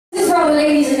all the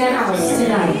ladies in the house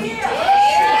tonight?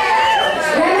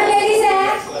 Where the ladies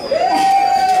at?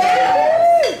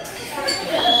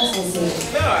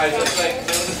 No, I was just like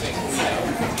noticing.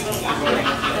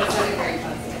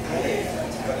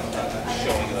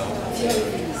 Showing it off.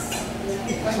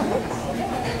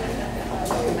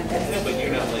 No, but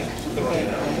you're not like throwing it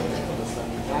out.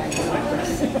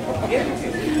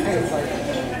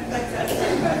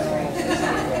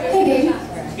 Hey, baby.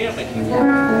 Yeah, but you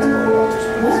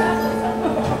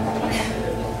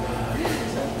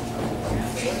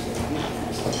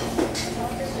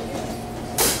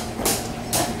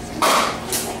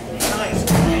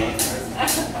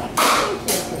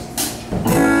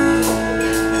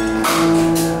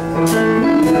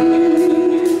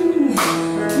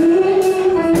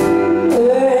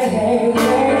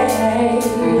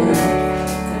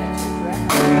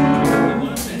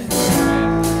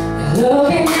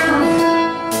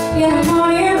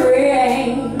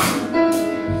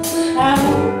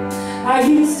I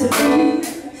used to be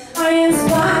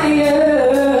inspired,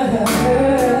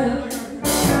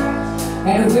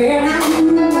 and when I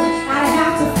knew I'd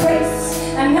have to face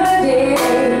another day,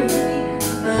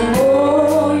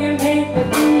 oh, you make me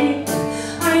think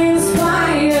I'm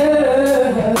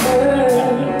inspired.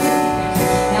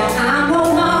 Now I'm no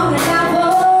longer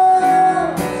doubtful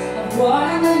of what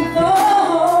I'm looking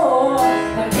for,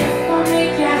 but if I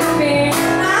make you happy,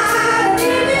 I'll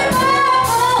give you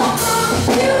more.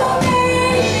 You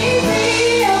make me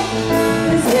feel,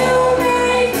 'cause you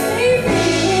make me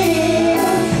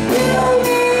feel, you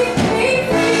make me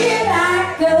feel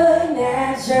like a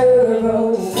natural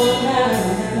woman.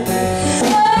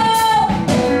 Oh,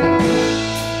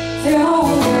 to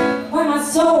home where my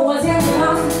soul was ever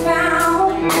lost and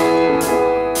found.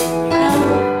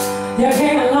 You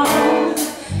came along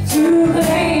to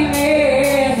claim me.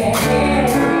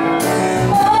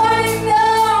 Oh, I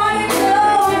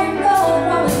didn't know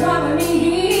what was wrong with me.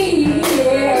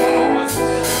 Yeah.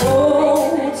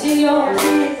 Oh, to your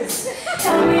kiss,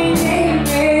 tell me,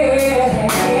 baby.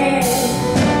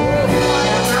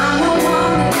 Now I'm no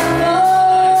longer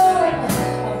doubtful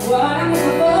of what I'm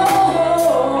looking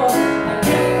for. And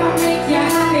if I make you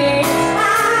happy,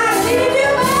 I'll give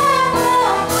you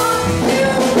more. You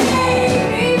make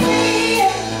me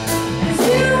feel, 'cause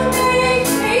you make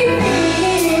me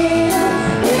feel,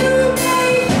 you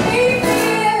make me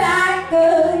feel like a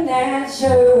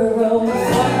natural woman.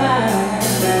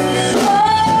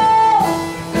 Oh,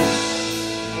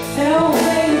 tell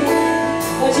me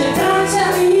what you done to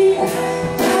me, yes.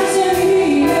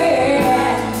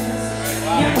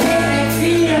 You make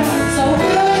me feel so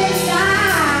good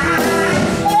inside.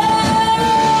 Oh,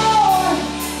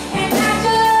 and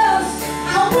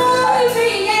I wanna be,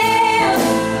 yeah.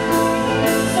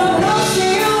 So don't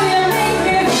you make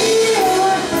me feel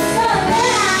so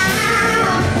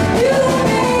down. You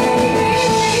make me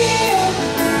feel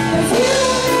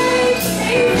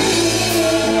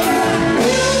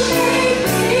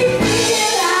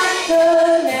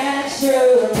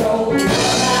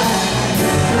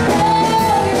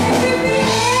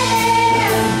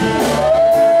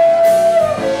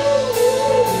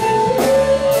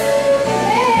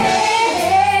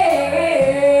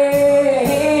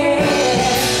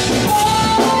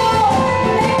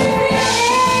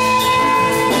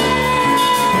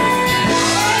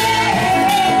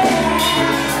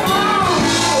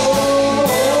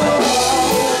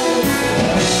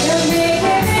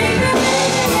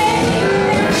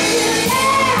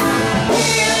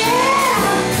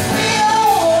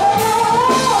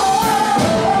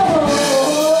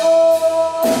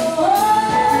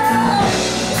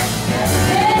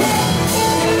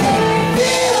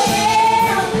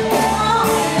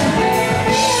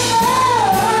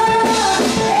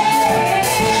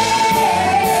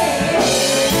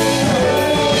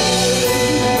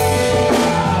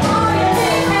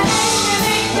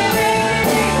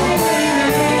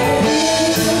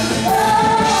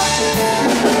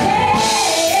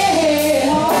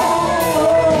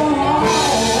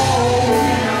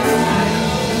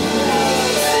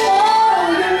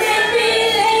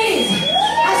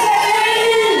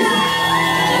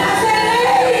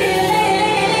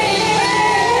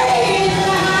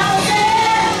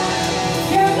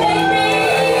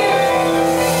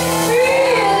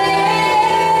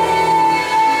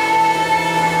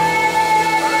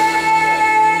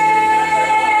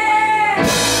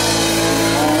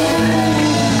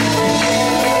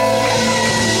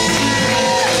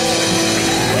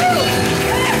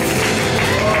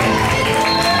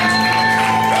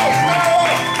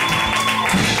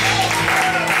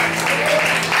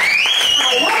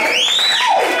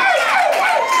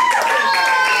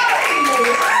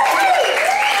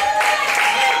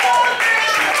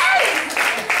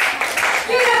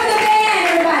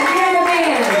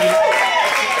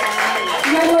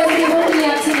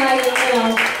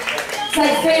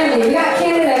family. We got